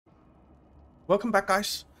Welcome back,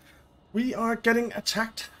 guys. We are getting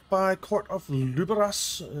attacked by Court of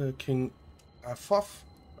Liberas, King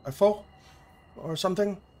Afof, or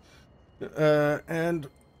something. And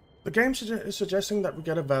the game is suggesting that we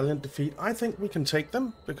get a valiant defeat. I think we can take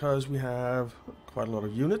them because we have quite a lot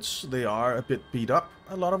of units. They are a bit beat up,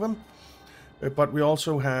 a lot of them. But we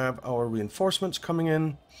also have our reinforcements coming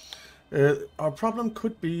in. Our problem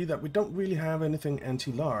could be that we don't really have anything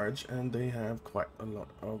anti-large, and they have quite a lot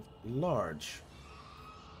of large.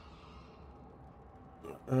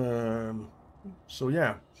 So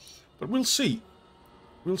yeah, but we'll see.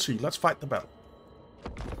 We'll see. Let's fight the battle.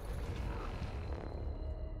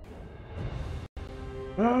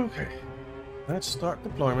 Okay, let's start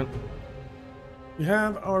deployment. We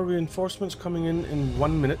have our reinforcements coming in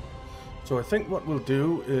 1 minute. So I think what we'll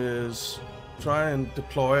do is try and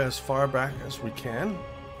deploy as far back as we can.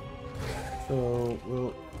 So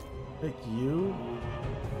we'll take you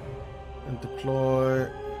and deploy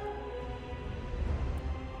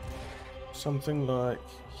something like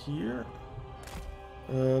here.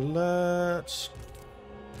 Let's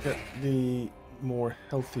get the more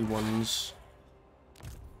healthy ones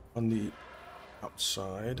on the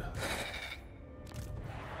outside.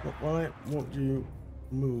 But why won't you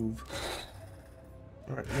move?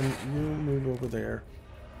 Alright, then you move over there.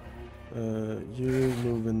 You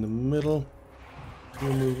move in the middle. You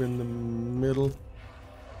move in the middle.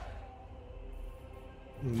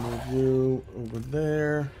 Move you over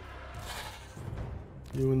there.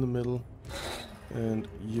 You in the middle. And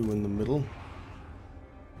you in the middle.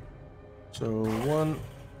 So one.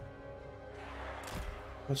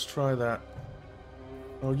 Let's try that.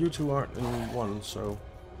 Oh, you two aren't in one, so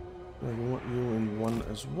I want you in one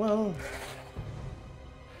as well.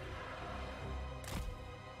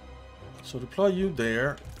 So deploy you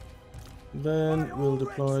there. Then we'll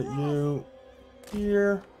deploy you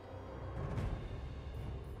here.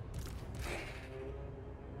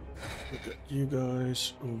 We'll get you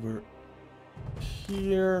guys over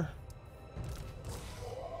here.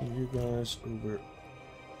 And you guys over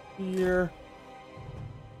here.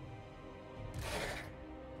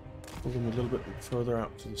 Pull them a little bit further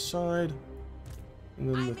out to the side.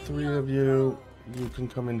 And then the three of you, you can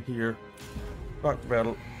come in here. Start the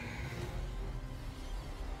battle.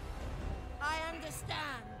 I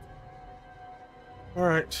understand.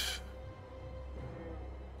 Alright.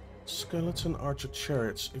 Skeleton archer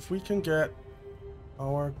chariots. If we can get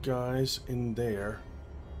our guys in there,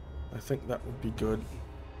 I think that would be good.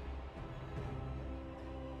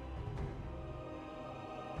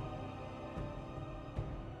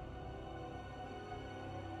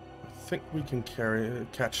 I think we can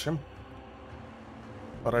catch him,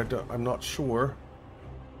 but I'm not sure.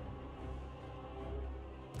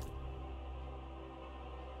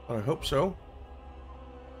 But I hope so.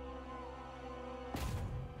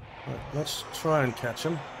 Right, let's try and catch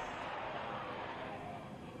him,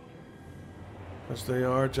 because they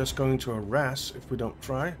are just going to harass if we don't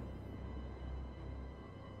try,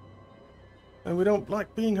 and we don't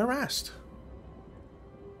like being harassed.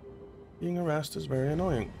 Being harassed is very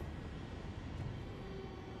annoying.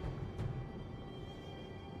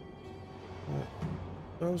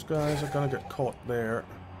 Those guys are gonna get caught there,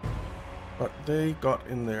 but they got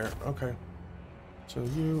in there. Okay, so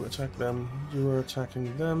you attack them, you are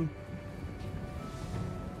attacking them.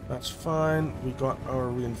 That's fine. We got our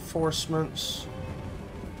reinforcements,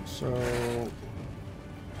 so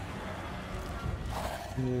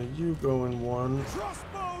you go in one.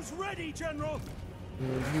 Crossbows ready, General.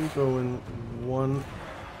 You go in one.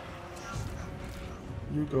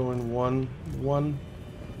 You go in one. One.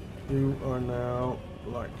 You are now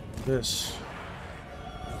like this.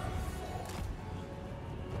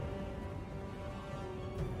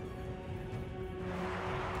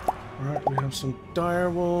 Alright, we have some dire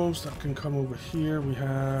wolves that can come over here. We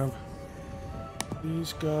have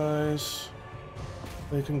these guys.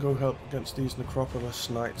 They can go help against these Necropolis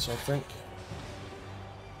Knights, I think.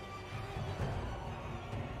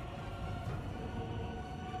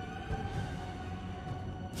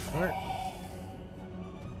 Alright.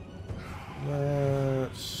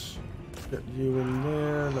 Let's get you in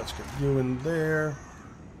there. Let's get you in there.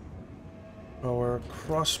 Our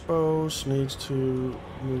crossbows needs to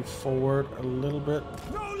move forward a little bit.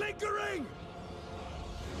 No lingering.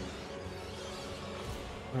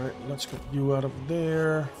 Alright, let's get you out of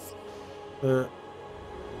there. The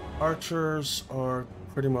archers are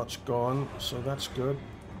pretty much gone, so that's good.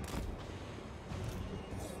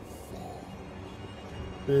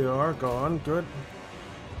 They are gone, good.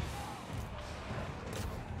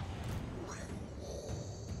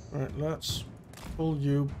 Alright, let's pull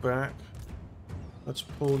you back. Let's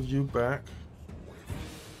pull you back.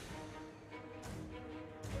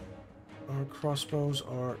 Our crossbows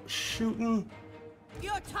are shooting.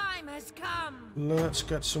 Your time has come. Let's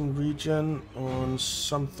get some regen on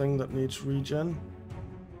something that needs regen.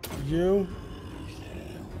 You.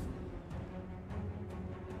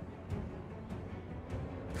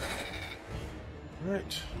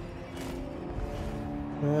 Right.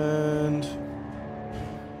 And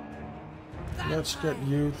let's get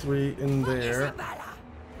you three in there. Isabella.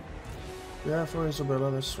 Yeah, for Isabella,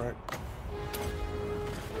 that's right.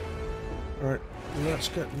 Alright, let's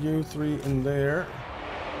get you three in there.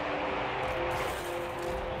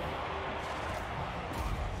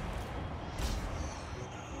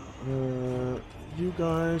 You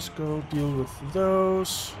guys go deal with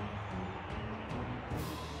those.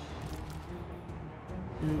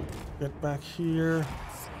 You get back here.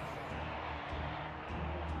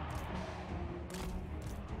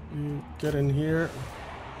 You get in here.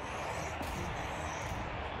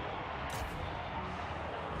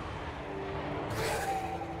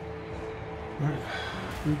 Alright,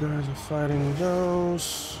 you guys are fighting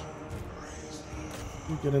those.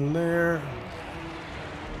 You get in there.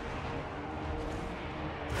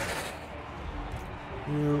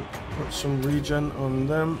 You put some regen on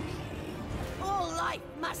them. All life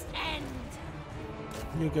must end.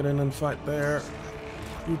 You get in and fight there.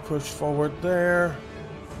 You push forward there.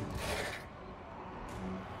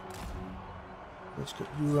 Let's get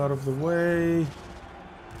you out of the way.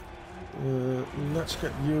 Let's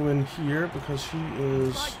get you in here because he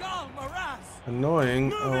is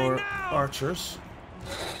annoying our archers.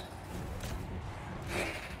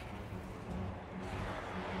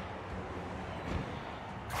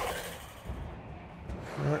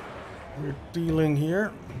 Alright, we're dealing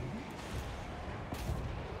here.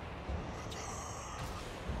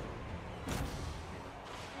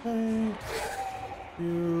 Okay.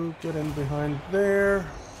 You get in behind there.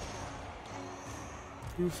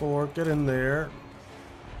 You four, get in there.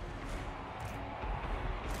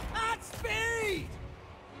 At speed!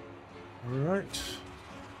 Alright.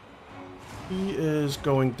 He is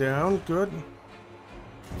going down. Good.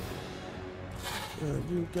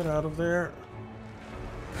 You get out of there.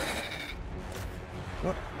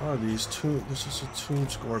 What are these two? This is a tomb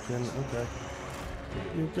scorpion. Okay.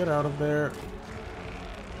 You get out of there.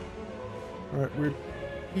 Alright, we're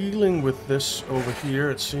dealing with this over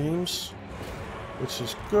here, it seems. Which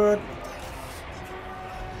is good.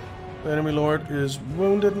 The enemy lord is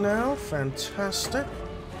wounded now. Fantastic.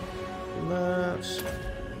 Let's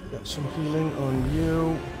get some healing on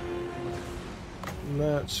you.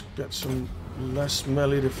 Let's get some less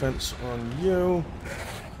melee defense on you.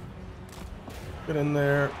 Get in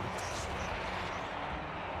there.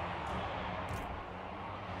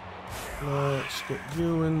 Let's get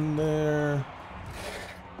you in there.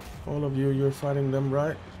 All of you, you're fighting them,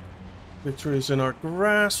 right? Victory is in our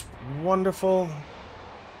grasp. Wonderful.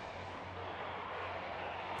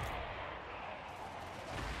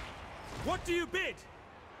 What do you bid?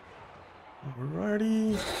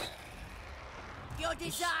 Alrighty. Your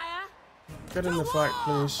desire? Get in the fight,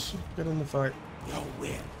 please. Get in the fight. Your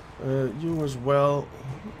will. You as well.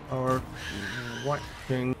 Our White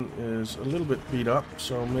King is a little bit beat up,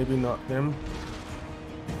 so maybe not him.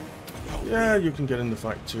 Yeah, you can get in the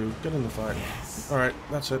fight too. Get in the fight. Alright,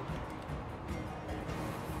 that's it.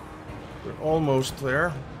 We're almost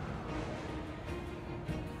there.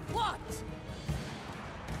 What?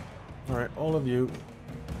 Alright, all of you.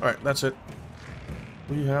 Alright, that's it.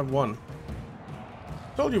 We have won.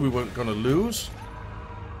 Told you we weren't gonna lose.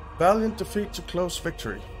 Valiant defeat to close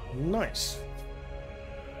victory. Nice.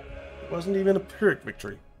 It wasn't even a Pyrrhic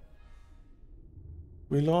victory.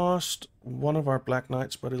 We lost one of our Black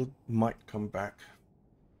Knights, but it might come back.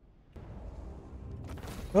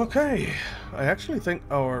 Okay, I actually think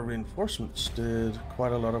our reinforcements did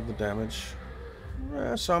quite a lot of the damage.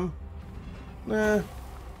 Some.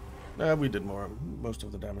 We did most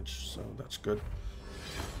of the damage, so that's good.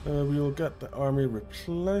 We will get the army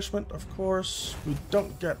replenishment, of course. We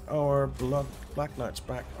don't get our Black Knights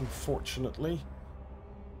back, unfortunately.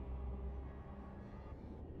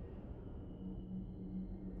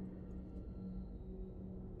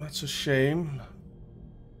 That's a shame.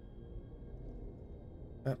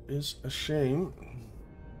 That is a shame.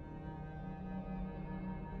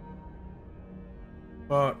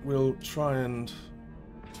 But we'll try and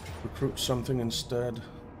recruit something instead.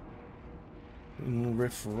 In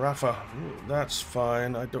Riff Rafa. That's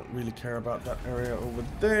fine. I don't really care about that area over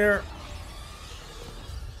there.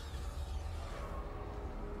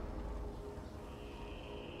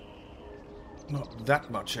 Not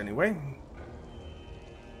that much anyway.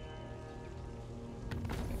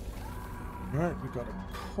 Right, we got a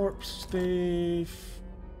corpse thief.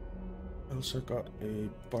 Also got a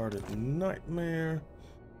Barded Nightmare.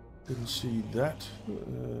 Didn't see that.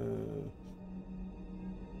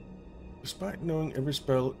 Despite knowing every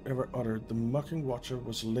spell ever uttered, the Mucking Watcher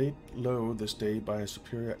was laid low this day by a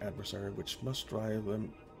superior adversary, which must drive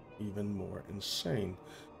them even more insane.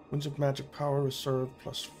 Winds of Magic Power Reserve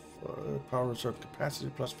plus Power Reserve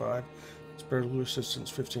Capacity plus 5. Spell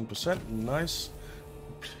Resistance 15%. Nice.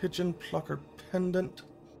 Pigeon Plucker Pendant,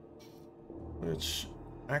 which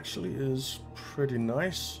actually is pretty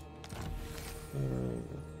nice.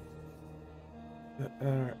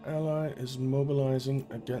 Our ally is mobilizing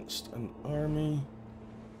against an army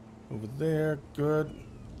over there. Good.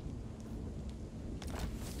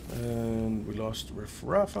 And we lost Riff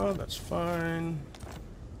Rafa. That's fine.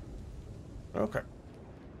 Okay.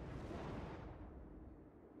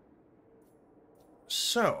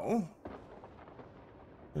 So,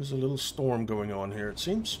 there's a little storm going on here, it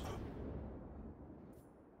seems.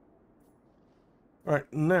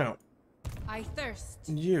 Alright, now. I thirst.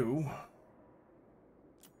 You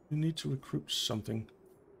need to recruit something.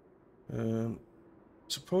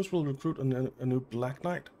 Suppose we'll recruit a new Black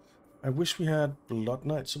Knight. I wish we had Blood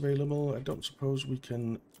Knights available. I don't suppose we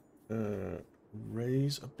can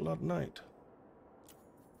raise a Blood Knight.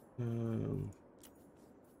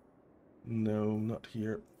 No, not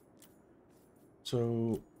here.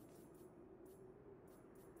 So,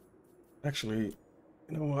 actually,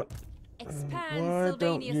 you know what? Why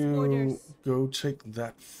don't you go take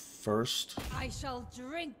that first? I shall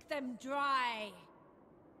drink them dry.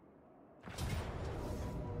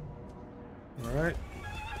 Alright.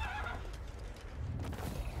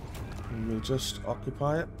 And we'll just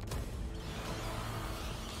occupy it.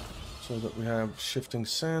 So that we have Shifting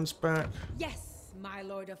Sands back. Yes, my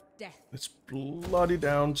Lord of Death. It's bloody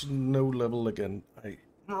down to no level again.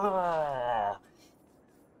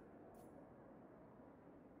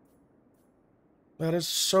 That is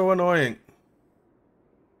so annoying.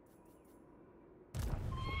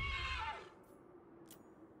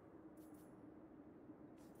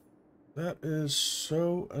 That is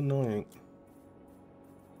so annoying.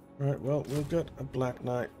 Alright, well, we'll get a Black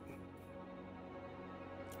Knight.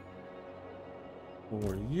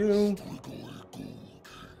 For you.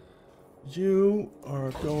 You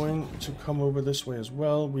are going to come over this way as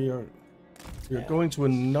well. We are going to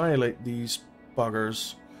annihilate these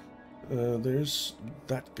buggers. There's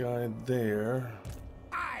that guy there.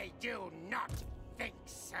 I do not think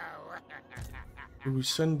so. Do we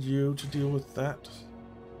send you to deal with that?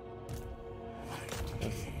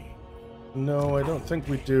 No, I don't think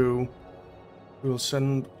we do. We'll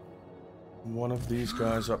send one of these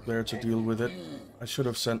guys up there to deal with it. I should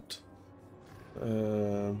have sent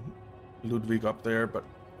Ludwig up there, but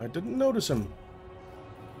I didn't notice him.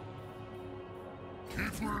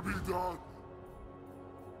 It will be done.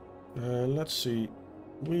 Let's see.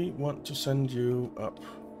 We want to send you up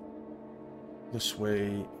this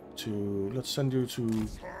way to... Let's send you to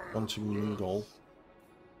Nurgle.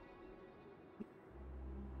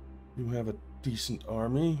 You have a decent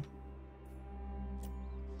army.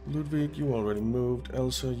 Ludwig, you already moved.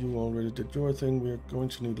 Elsa, you already did your thing. We're going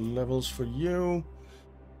to need levels for you.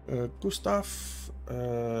 Gustav,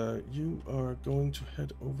 you are going to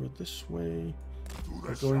head over this way.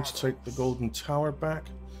 We're going to take the Golden Tower back.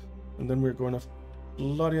 And then we're going to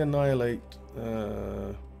bloody annihilate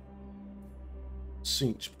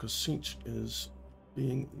Tzeentch, because Tzeentch is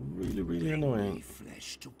being really, really annoying.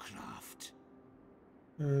 Flesh to craft.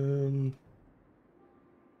 You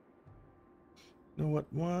know what?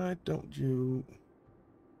 Why don't you...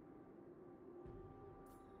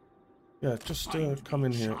 Yeah, just come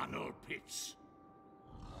in here.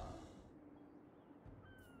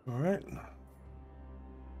 Alright.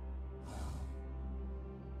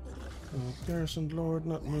 Garrison Lord,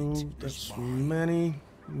 not moved. That's Manny.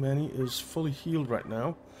 Manny is fully healed right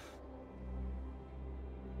now.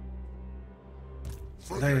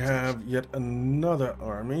 They have yet another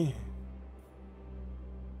army.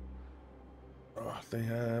 Oh, they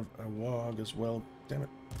have a Wog as well. Damn it.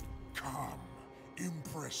 Come,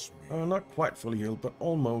 impress me. Not quite fully healed, but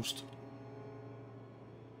almost.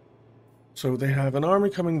 So they have an army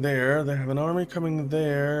coming there. They have an army coming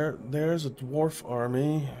there. There's a dwarf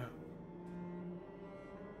army.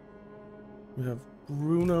 We have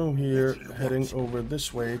Bruno here heading over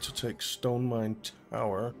this way to take Stone Mine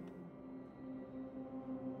Tower.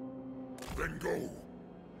 Then go.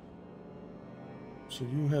 So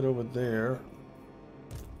you head over there.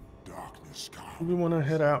 Darkness comes. We want to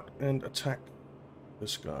head out and attack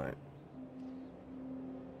this guy.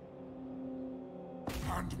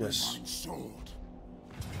 Hand me my sword.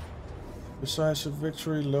 Decisive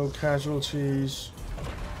victory, low casualties.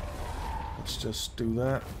 just do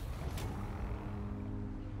that.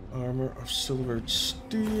 Armor of silvered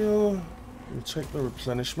steel. We'll take the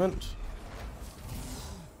replenishment.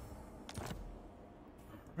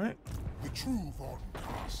 Right. The true von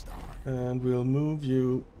Carstein. And we'll move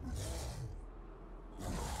you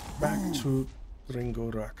back to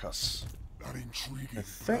Gringorakas. That intriguing. I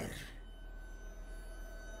think.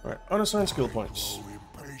 Right, unassigned skill points. Oh,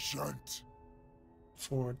 impatient.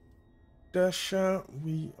 For Desha,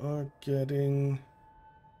 we are getting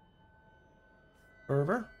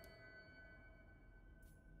Fervor.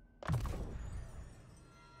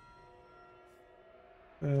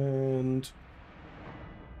 And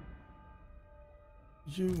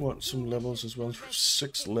you want some levels as well.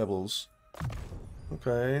 6 levels.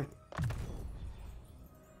 Okay.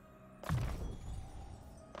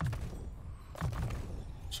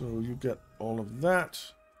 So you get all of that.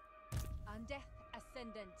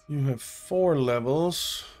 You have 4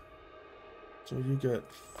 levels. So you get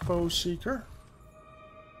Foe Seeker.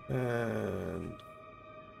 And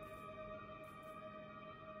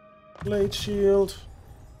Blade Shield.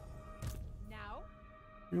 Now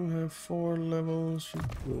You have 4 levels.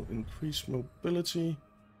 You will increase mobility.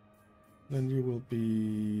 Then you will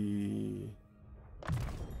be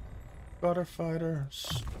Gutter Fighter,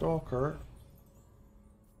 Stalker,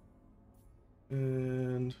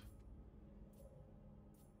 and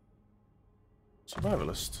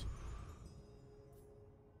Survivalist.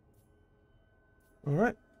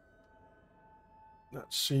 Alright.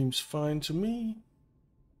 That seems fine to me.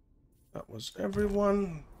 That was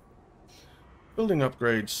everyone. Building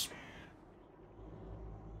upgrades.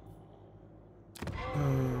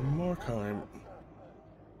 Markheim.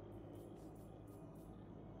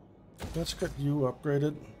 Let's get you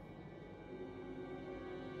upgraded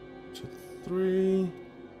to 3.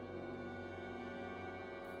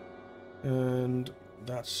 And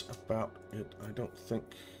that's about it. I don't think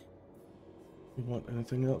we want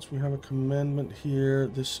anything else. We have a commandment here.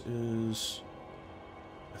 This is...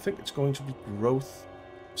 I think it's going to be growth.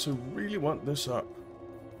 So really want this up.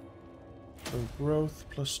 So growth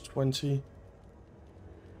plus 20.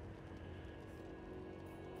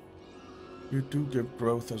 You do give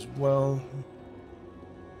growth as well.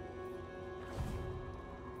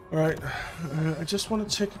 Alright, I just want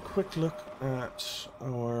to take a quick look at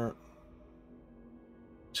our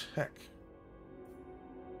tech.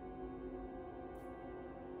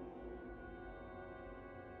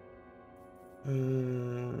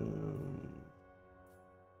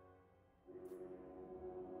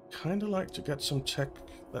 Kind of like to get some tech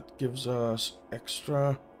that gives us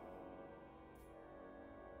extra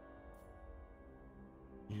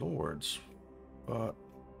lords, but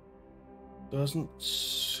doesn't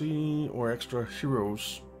seem, or extra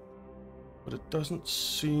heroes, but it doesn't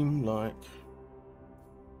seem like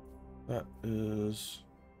that is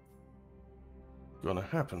gonna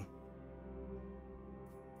happen.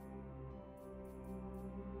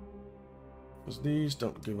 Because these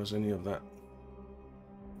don't give us any of that.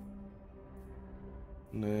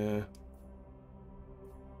 Nah.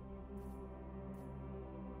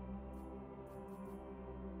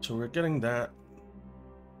 So we're getting that.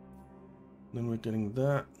 Then we're getting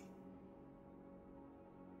that.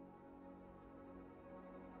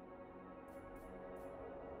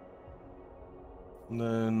 And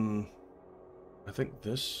then I think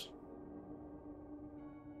this.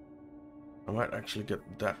 I might actually get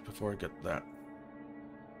that before I get that.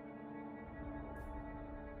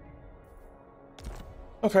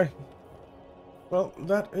 Okay. Well,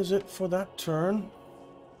 that is it for that turn.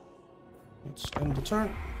 Let's end the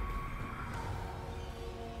turn.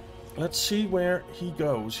 Let's see where he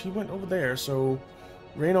goes. He went over there, so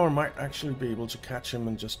Raynor might actually be able to catch him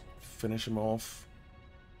and just finish him off.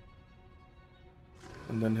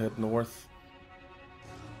 And then head north.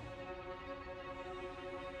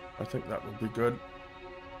 I think that would be good.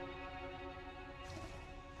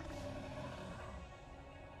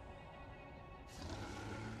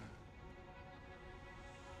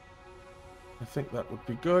 I think that would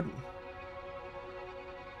be good.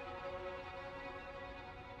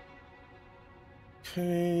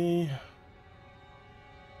 Okay.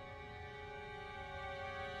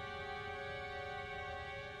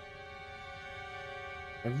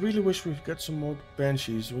 I really wish we could get some more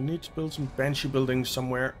banshees. We need to build some banshee buildings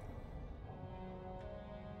somewhere.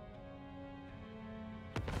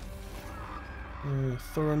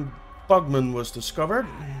 Thorin Bugman was discovered.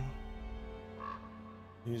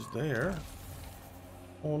 He's there.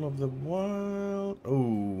 All of the wild...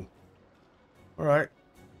 Oh. Alright.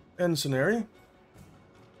 Ensignary.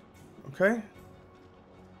 Okay.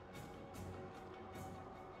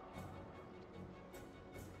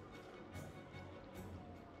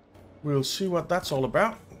 we'll see what that's all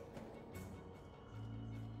about.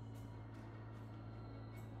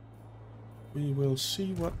 We will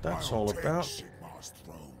see what that's all about.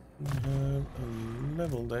 We have a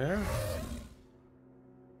level there.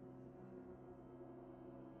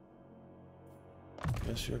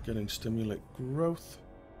 Guess you're getting stimulate growth.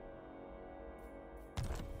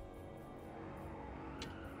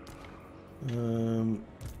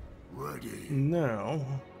 Ready. Now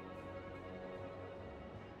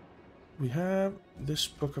we have this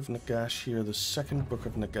Book of Nagash here, the second Book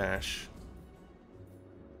of Nagash,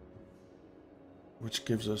 which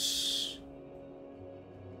gives us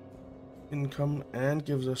income and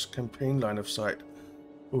gives us campaign line of sight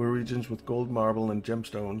over regions with gold, marble, and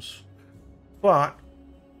gemstones. But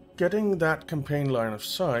getting that campaign line of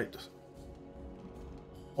sight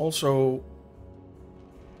also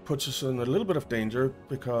puts us in a little bit of danger,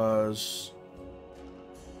 because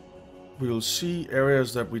we'll see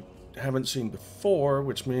areas that we haven't seen before,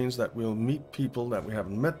 which means that we'll meet people that we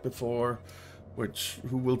haven't met before,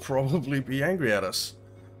 who will probably be angry at us,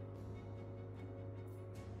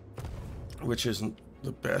 which isn't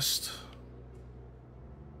the best.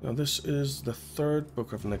 Now this is the third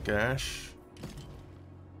Book of Nagash.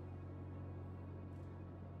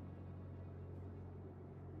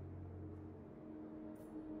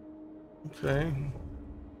 Okay.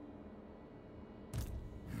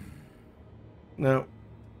 Now,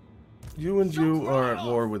 you and you are at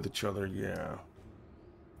war with each other, yeah.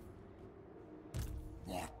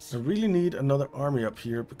 I really need another army up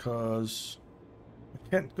here, because I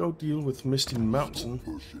can't go deal with Misty Mountain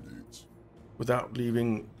without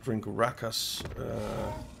leaving Drinkorakas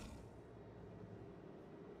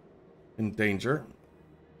in danger.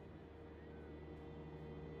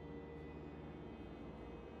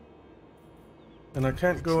 And I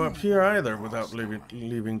can't go up here either without leaving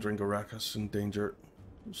Drinkorakas in danger.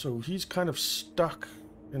 So he's kind of stuck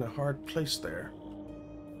in a hard place there.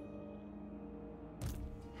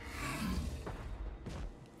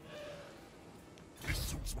 This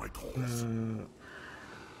suits my cause.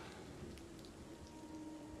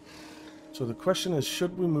 So the question is,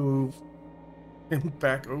 should we move him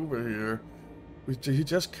back over here? He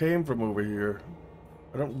just came from over here.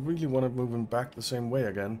 I don't really want to move him back the same way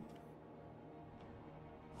again.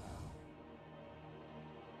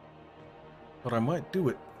 But I might do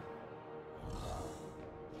it.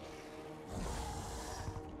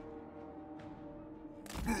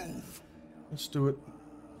 Move. Let's do it.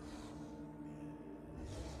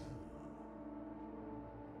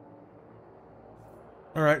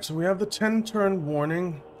 Alright, so we have the 10-turn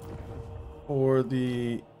warning for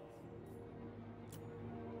the...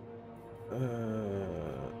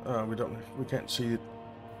 we can't see it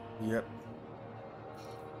yet.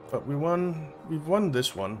 But we've won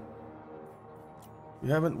this one. We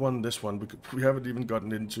haven't won this one because we haven't even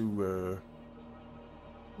gotten into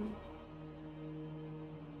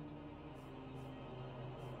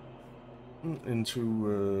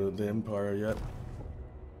the Empire yet.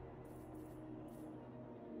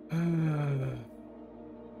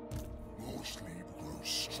 More sleep grows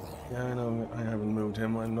strong. Yeah, I know I haven't moved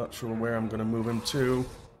him. I'm not sure where I'm gonna move him to.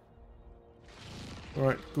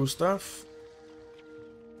 Alright, Gustav.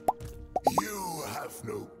 You have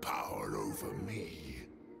no power over me.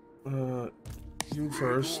 You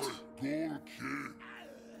first. You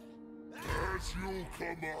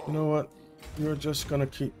You know what? You're just gonna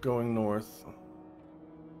keep going north.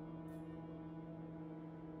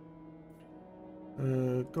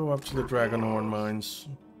 Go up to the Dragonhorn mines.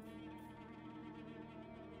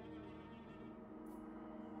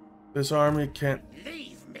 This army can't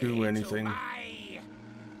do anything.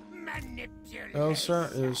 Elsa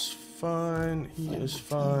is fine. He is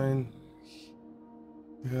fine.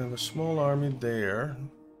 We have a small army there.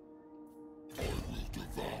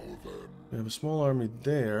 We have a small army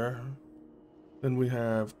there. Then we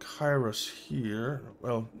have Kairos here.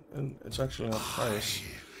 Well, and it's actually not Kairos.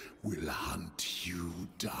 Will hunt you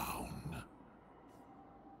down.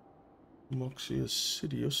 Moxie is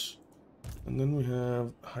Sidious. And then we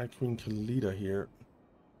have High Queen Khalida here.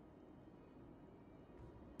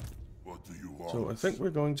 What do you want? So I think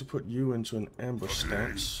we're going to put you into an ambush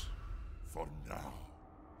stance. For now.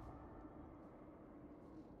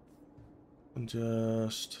 And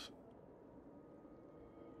just...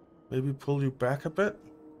 maybe pull you back a bit.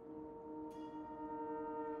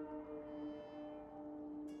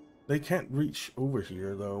 They can't reach over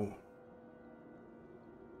here, though.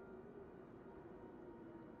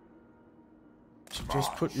 So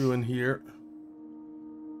just put you in here.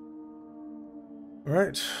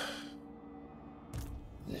 Alright.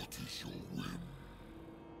 What is your whim?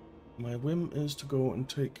 My whim is to go and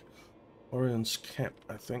take Orion's camp,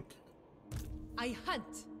 I think. I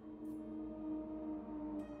hunt.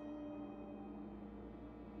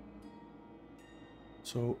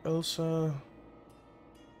 So Elsa,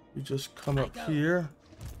 you just come up here,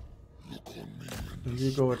 and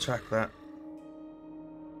you go attack that.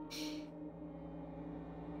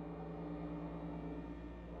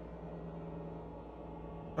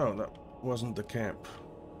 Oh, that wasn't the camp.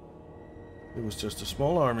 It was just a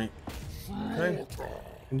small army. Okay.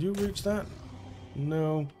 Can you reach that?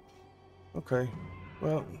 No. Okay.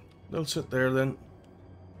 Well, they'll sit there then.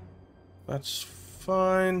 That's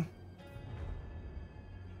fine.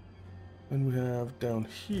 And we have down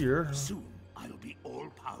here. Soon I'll be all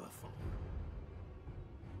powerful.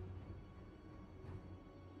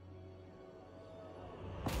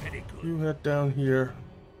 Very good. You head down here.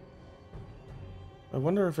 I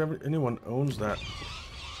wonder if anyone owns that.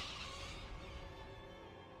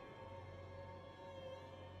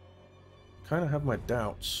 Kind of have my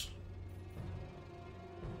doubts.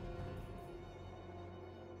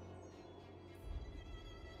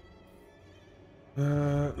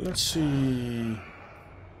 Let's see.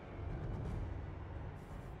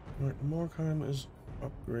 Right, Morkheim is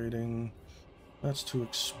upgrading. That's too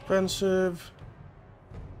expensive.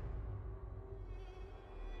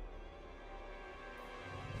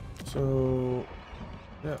 So,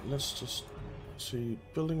 yeah, let's just see.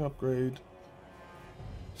 Building upgrade.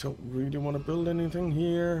 Don't really want to build anything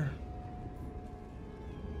here.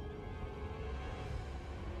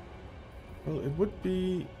 Well, it would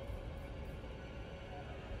be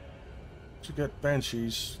to get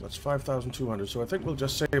Banshees. That's 5,200. So I think we'll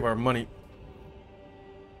just save our money.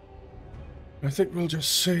 I think we'll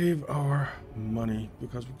just save our money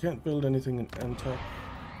because we can't build anything in Antek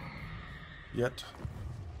yet.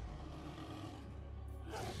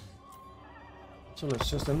 So let's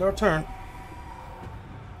just end our turn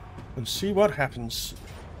and see what happens.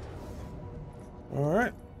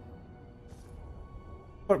 Alright.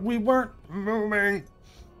 But we weren't moving.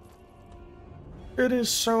 It is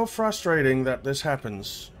so frustrating that this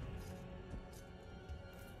happens.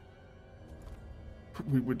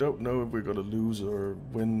 We don't know if we're going to lose or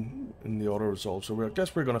win in the auto resolve, so I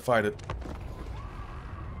guess we're going to fight it.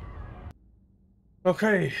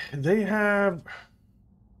 Okay, they have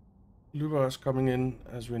Lubas coming in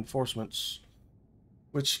as reinforcements,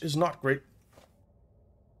 which is not great.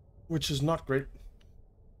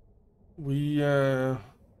 We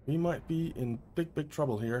might be in big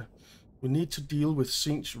trouble here. We need to deal with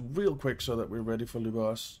Tzeentch real quick so that we're ready for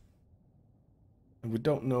Lubas. And we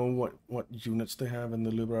don't know what units they have in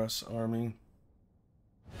the Lubas army.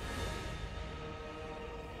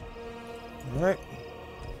 Alright.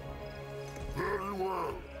 Very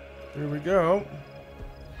well. Here we go.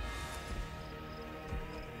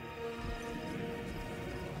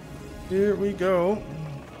 Here we go.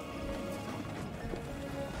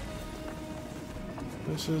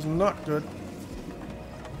 This is not good.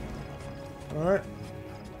 Alright.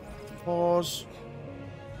 Pause.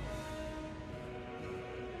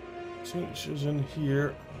 Tzeentch is in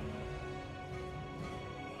here.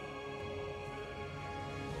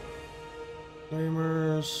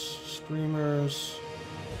 Flamers, screamers,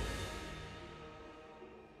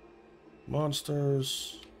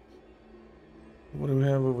 monsters. What do we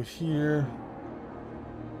have over here?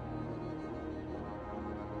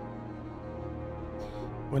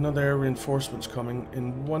 When are there reinforcements coming?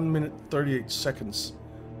 In 1 minute 38 seconds.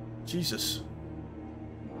 Jesus.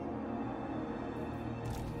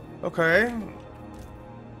 Okay.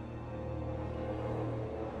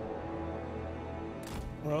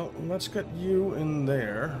 Well, let's get you in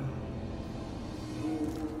there.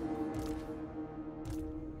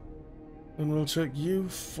 And we'll take you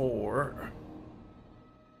 4.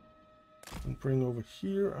 And bring over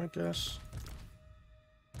here, I guess.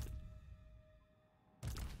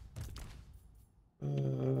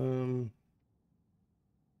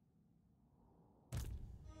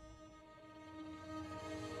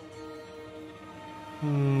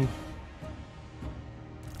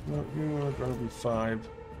 No, you are gonna be 5.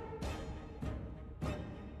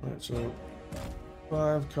 Alright, so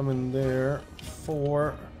 5 come in there.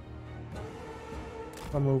 4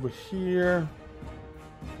 come over here.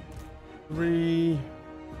 3.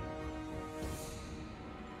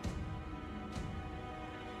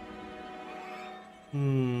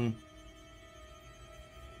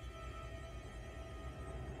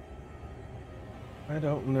 I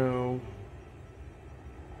don't know.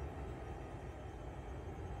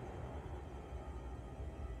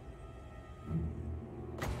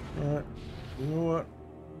 Alright, you know what?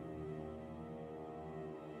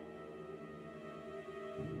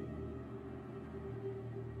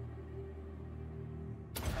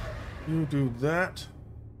 You do that.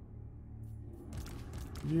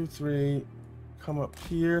 You three come up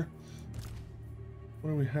here.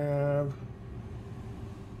 What do we have?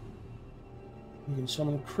 We can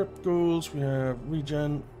summon crypt ghouls. We have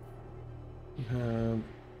regen. We have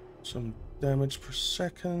some damage per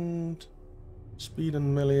second. Speed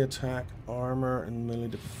and melee attack, armor and melee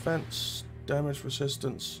defense, damage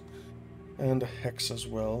resistance, and a hex as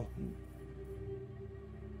well.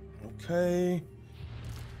 Okay.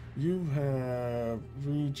 You have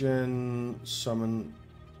regen, summon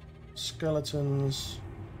skeletons.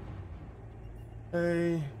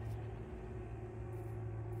 Okay.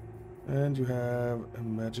 And you have a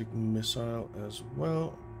magic missile as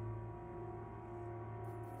well.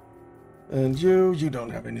 And you don't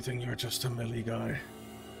have anything, you're just a melee guy.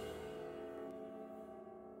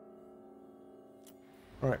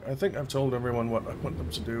 Alright, I think I've told everyone what I want them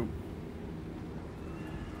to do.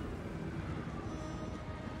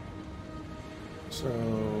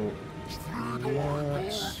 So,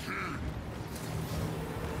 let's...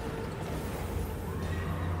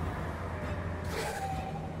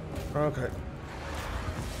 Okay.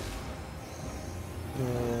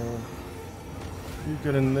 You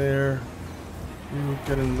get in there. You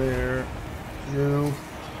get in there. You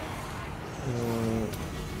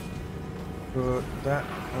put that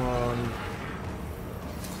on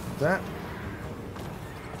that.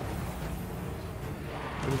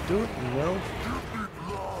 Did it do it? No.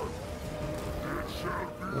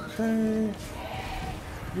 Okay.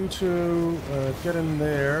 You two get in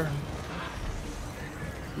there.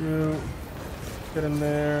 You get in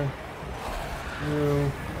there.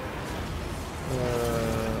 You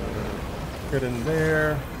get in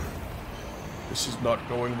there. This is not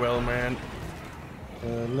going well, man.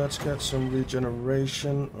 Let's get some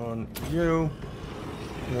regeneration on you.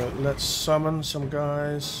 Let's summon some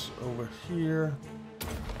guys over here.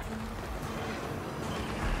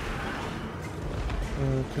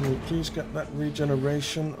 Can we please get that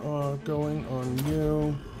regeneration going on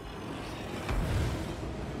you?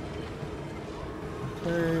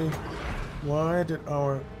 Okay. Why did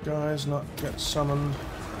our guys not get summoned?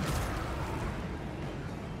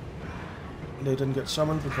 They didn't get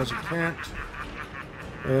summoned because you can't.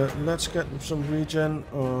 Let's get some regen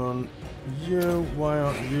on you. Why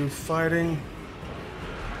aren't you fighting?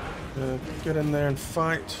 Get in there and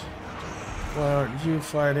fight. Why aren't you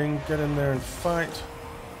fighting? Get in there and fight.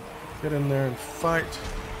 Get in there and fight.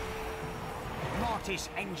 Mortis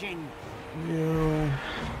engine. You.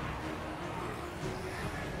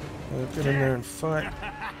 Get in there and fight.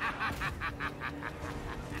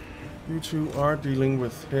 You two are dealing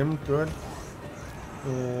with him. Good.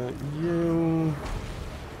 You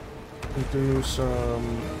can do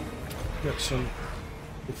some... Get some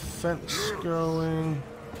defense going.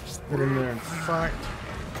 Get in there and fight.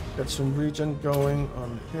 Get some regen going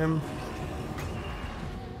on him.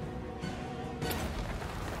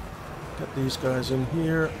 Get these guys in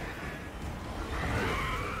here.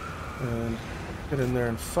 And get in there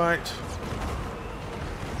and fight.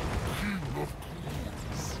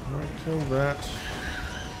 Alright, kill that.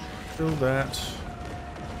 Kill that.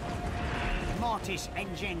 Mortis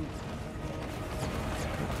engine.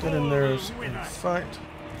 Get in there and fight.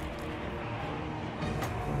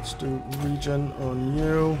 Let's do regen on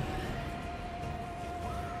you.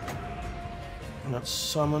 Let's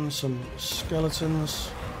summon some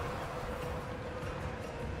skeletons.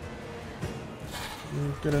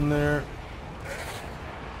 You get in there.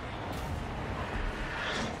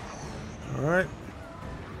 Alright.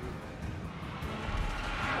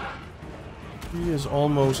 He is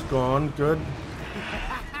almost gone. Good.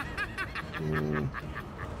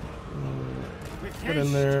 Get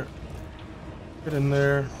in there. Get in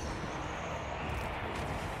there.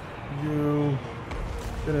 You.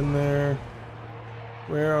 Get in there.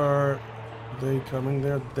 Where are they coming?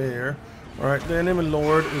 They're there. Alright, the enemy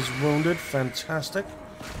lord is wounded. Fantastic.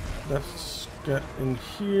 Let's get in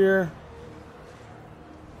here.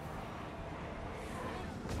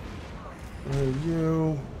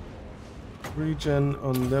 You. Regen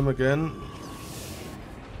on them again.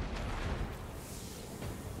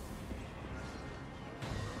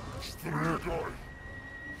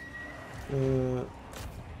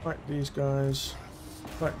 Fight these guys.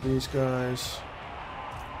 Fight these guys.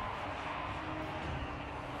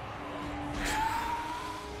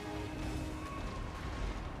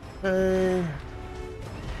 Okay.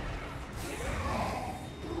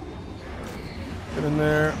 Get in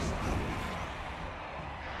there.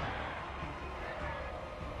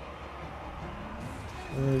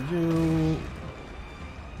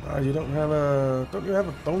 You don't have a... Don't you have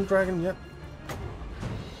a bone dragon yet?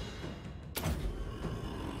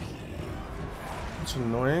 That's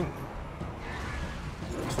annoying.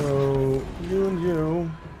 So, you and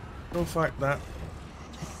you, go fight that.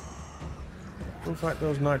 Go fight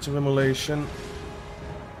those Knights of Immolation.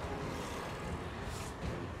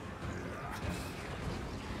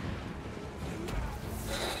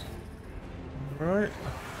 Alright.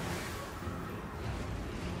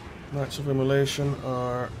 Knights of Immolation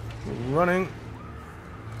are running.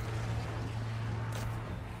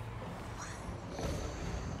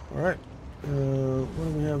 Alright. What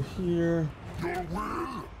do we have here? Your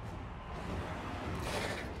will!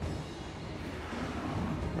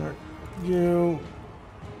 Alright. You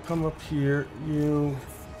come up here. You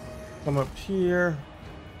come up here.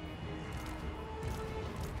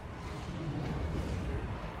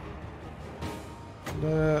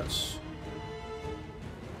 Let's...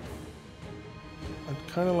 I'd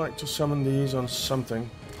kind of like to summon these on something.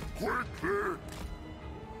 Quickly!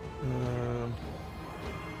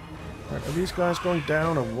 Right, are these guys going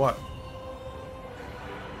down or what?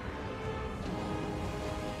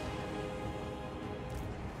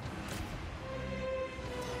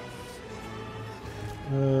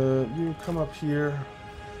 You come up here.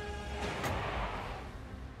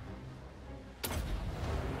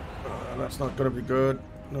 That's not gonna be good.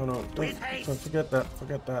 No, no, don't forget that.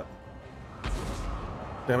 Forget that.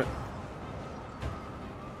 Damn it.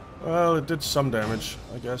 Well, it did some damage,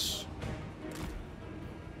 I guess.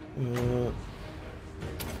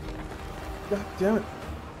 God damn it.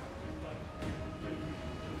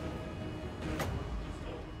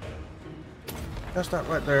 That's that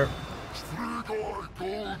right there.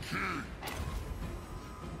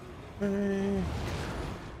 Hey.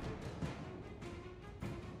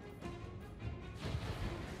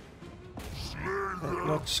 Right,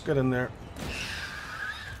 let's get in there.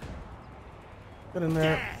 Get in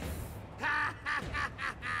there.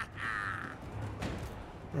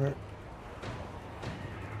 Alright.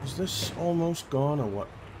 Is this almost gone or what?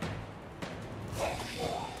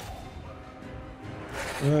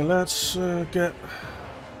 Let's get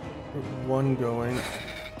one going.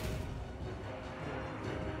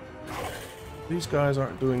 These guys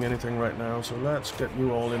aren't doing anything right now, so let's get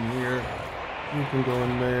you all in here. You can go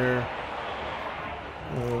in there.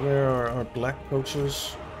 Where are our black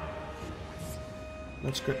coaches?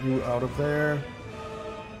 Let's get you out of there.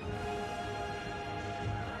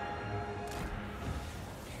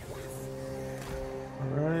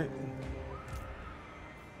 Alright.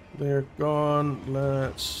 They're gone.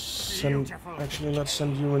 Let's send... Actually, let's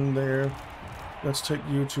send you in there. Let's take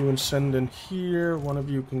you two and send in here. One of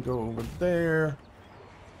you can go over there.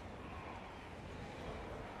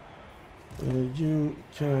 You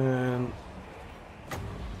can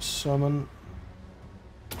summon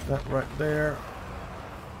that right there.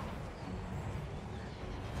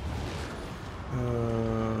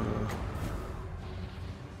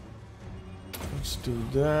 Let's do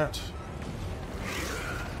that.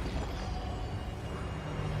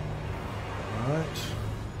 Alright.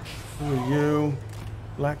 Who are you?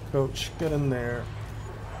 Black coach, get in there.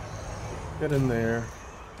 Get in there.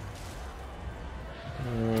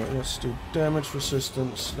 Let's do damage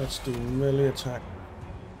resistance. Let's do melee attack.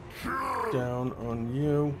 Down on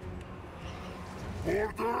you.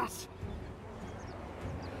 Orders!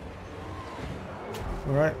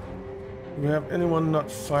 Alright. Do we have anyone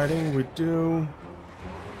not fighting? We do.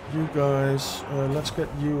 You guys, let's get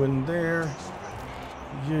you in there.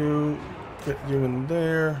 You, get you in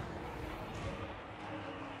there.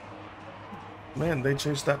 Man, they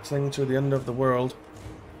chased that thing to the end of the world.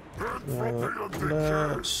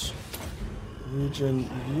 Let's regen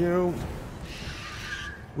you.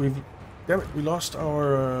 We've... Damn it, we lost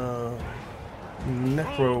our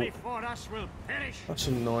necro. That's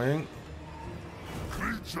annoying.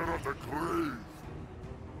 Creature of the grave!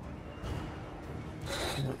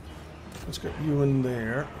 Let's get you in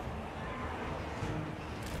there.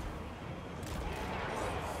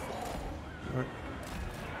 Alright.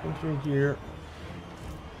 Come through here.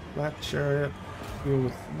 Black chariot. Deal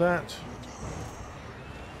with that.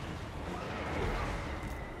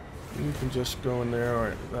 You can just go in there.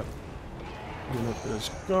 Alright, that unit is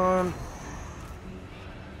gone.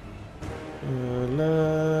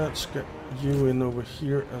 Let's get you in over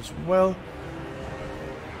here as well.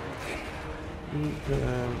 You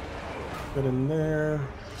can get in there.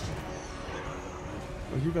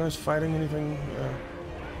 Are you guys fighting anything?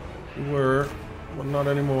 You were, but not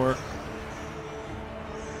anymore.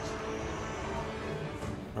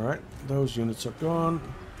 Alright, those units are gone.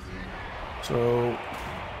 So,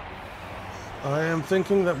 I am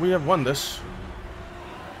thinking that we have won this.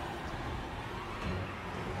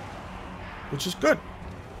 Which is good.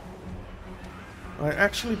 I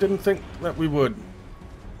actually didn't think that we would.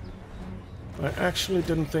 I actually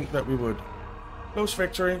didn't think that we would. Close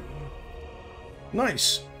victory.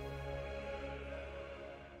 Nice.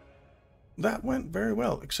 That went very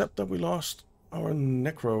well, except that we lost our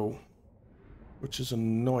Necro, which is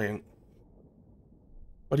annoying.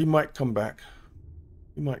 But he might come back.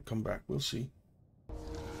 He might come back. We'll see.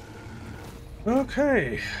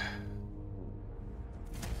 Okay.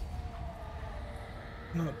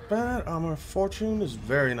 Not bad. Armor of Fortune is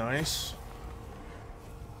very nice.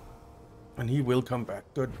 And he will come back.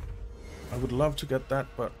 Good. I would love to get that,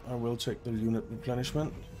 but I will take the unit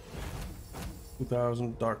replenishment.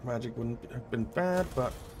 2000 dark magic wouldn't have been bad,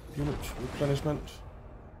 but unit replenishment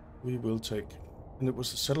we will take. And it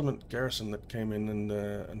was the settlement garrison that came in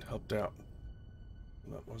and helped out.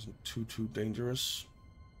 That wasn't too dangerous.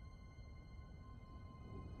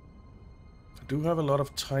 I do have a lot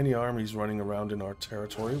of tiny armies running around in our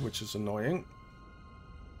territory, which is annoying.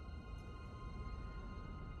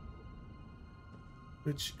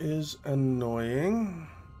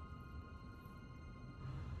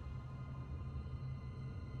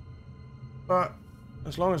 But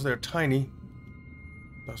as long as they're tiny,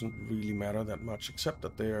 doesn't really matter that much, except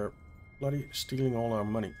that they are bloody stealing all our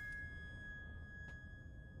money.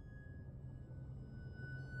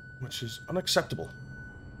 Which is unacceptable.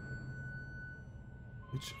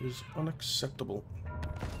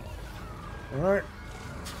 Alright.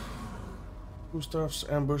 Gustav's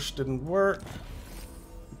ambush didn't work.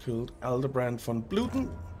 We killed Aldebrand von Bluten.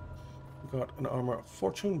 We got an armor of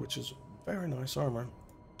fortune, which is very nice armor.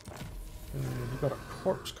 We got a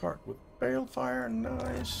corpse cart with balefire,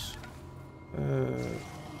 nice.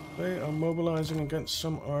 They are mobilizing against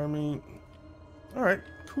some army. Alright,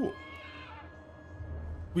 cool.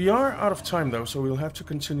 We are out of time though, so we'll have to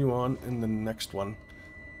continue on in the next one.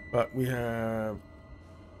 But we have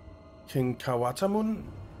King Kawatamun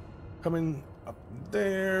coming up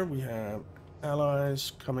there. We have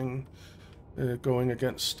allies coming, going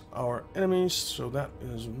against our enemies, so that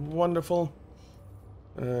is wonderful.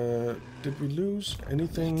 Did we lose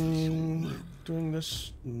anything doing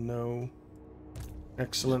this? No.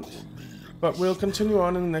 Excellent. But we'll continue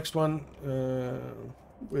on in the next one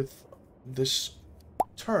with this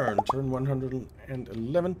turn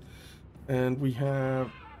 111. And we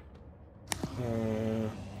have,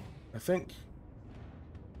 I think,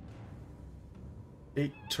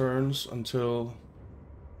 8 turns until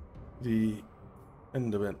the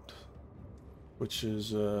end event, which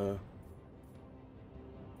is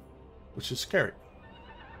scary.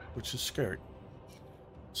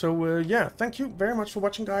 So yeah, thank you very much for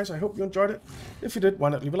watching, guys. I hope you enjoyed it. If you did, why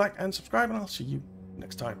not leave a like and subscribe, and I'll see you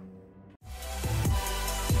next time.